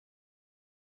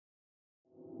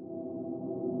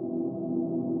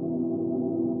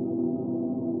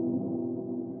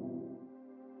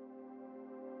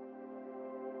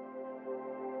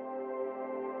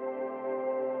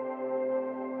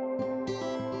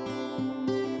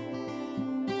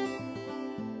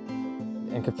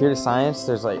In computer science,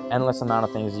 there's like endless amount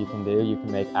of things you can do. You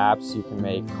can make apps, you can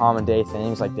make common day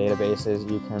things like databases,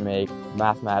 you can make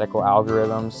mathematical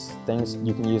algorithms, things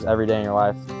you can use every day in your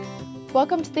life.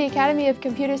 Welcome to the Academy of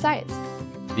Computer Science.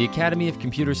 The Academy of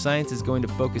Computer Science is going to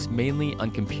focus mainly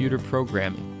on computer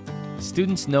programming.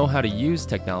 Students know how to use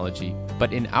technology,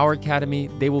 but in our academy,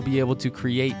 they will be able to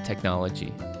create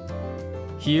technology.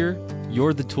 Here,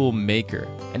 you're the tool maker,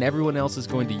 and everyone else is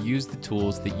going to use the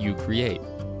tools that you create.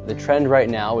 The trend right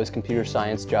now is computer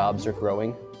science jobs are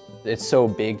growing. It's so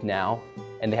big now,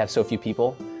 and they have so few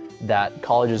people, that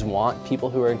colleges want people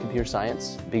who are in computer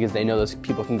science because they know those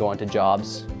people can go on to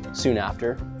jobs soon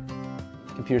after.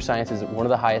 Computer science is one of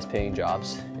the highest paying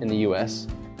jobs in the US.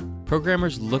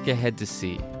 Programmers look ahead to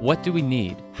see, what do we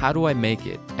need, how do I make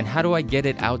it, and how do I get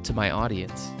it out to my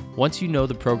audience? Once you know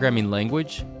the programming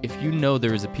language, if you know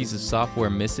there is a piece of software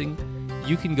missing,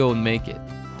 you can go and make it.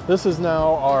 This is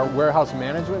now our warehouse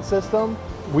management system.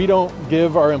 We don't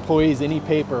give our employees any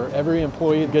paper. Every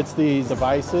employee gets these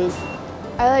devices.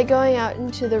 I like going out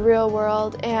into the real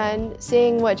world and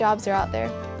seeing what jobs are out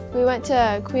there. We went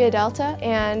to Quia Delta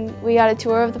and we got a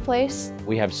tour of the place.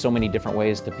 We have so many different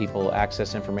ways that people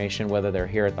access information, whether they're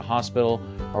here at the hospital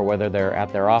or whether they're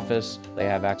at their office. They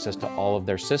have access to all of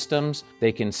their systems.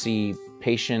 They can see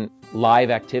patient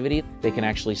live activity. They can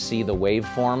actually see the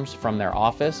waveforms from their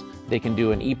office. They can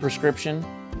do an e-prescription.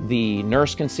 The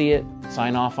nurse can see it,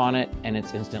 sign off on it, and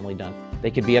it's instantly done. They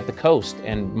could be at the coast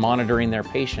and monitoring their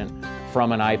patient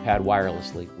from an iPad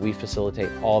wirelessly. We facilitate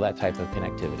all that type of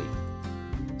connectivity.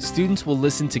 Students will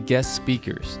listen to guest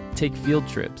speakers, take field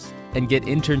trips, and get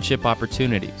internship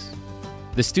opportunities.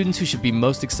 The students who should be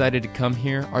most excited to come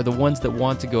here are the ones that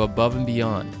want to go above and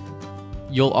beyond.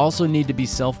 You'll also need to be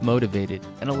self-motivated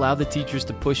and allow the teachers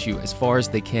to push you as far as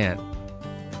they can.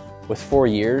 With 4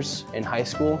 years in high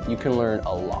school, you can learn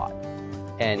a lot.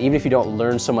 And even if you don't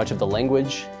learn so much of the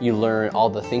language, you learn all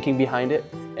the thinking behind it.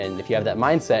 And if you have that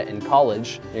mindset in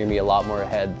college, you're gonna be a lot more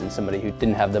ahead than somebody who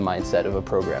didn't have the mindset of a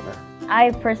programmer.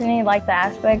 I personally like the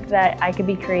aspect that I could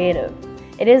be creative.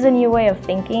 It is a new way of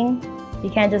thinking. You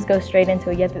can't just go straight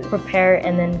into it. You have to prepare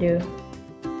and then do.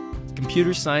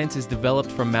 Computer science is developed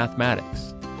from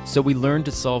mathematics, so we learn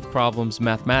to solve problems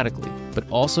mathematically, but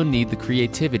also need the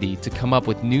creativity to come up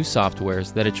with new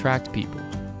softwares that attract people.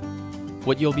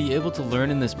 What you'll be able to learn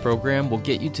in this program will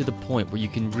get you to the point where you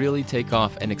can really take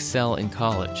off and excel in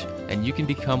college, and you can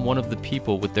become one of the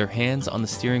people with their hands on the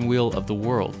steering wheel of the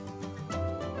world.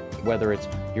 Whether it's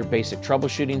your basic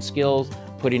troubleshooting skills,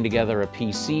 putting together a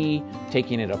PC,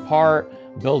 taking it apart,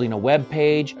 building a web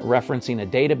page, referencing a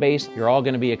database, you're all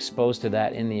going to be exposed to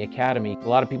that in the academy. A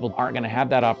lot of people aren't going to have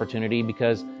that opportunity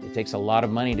because it takes a lot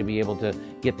of money to be able to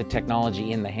get the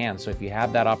technology in the hands. So if you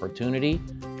have that opportunity,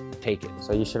 take it.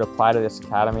 So you should apply to this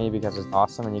academy because it's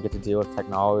awesome and you get to deal with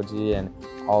technology and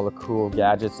all the cool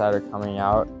gadgets that are coming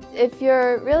out. If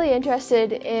you're really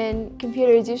interested in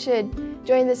computers, you should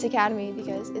join this academy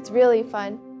because it's really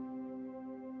fun.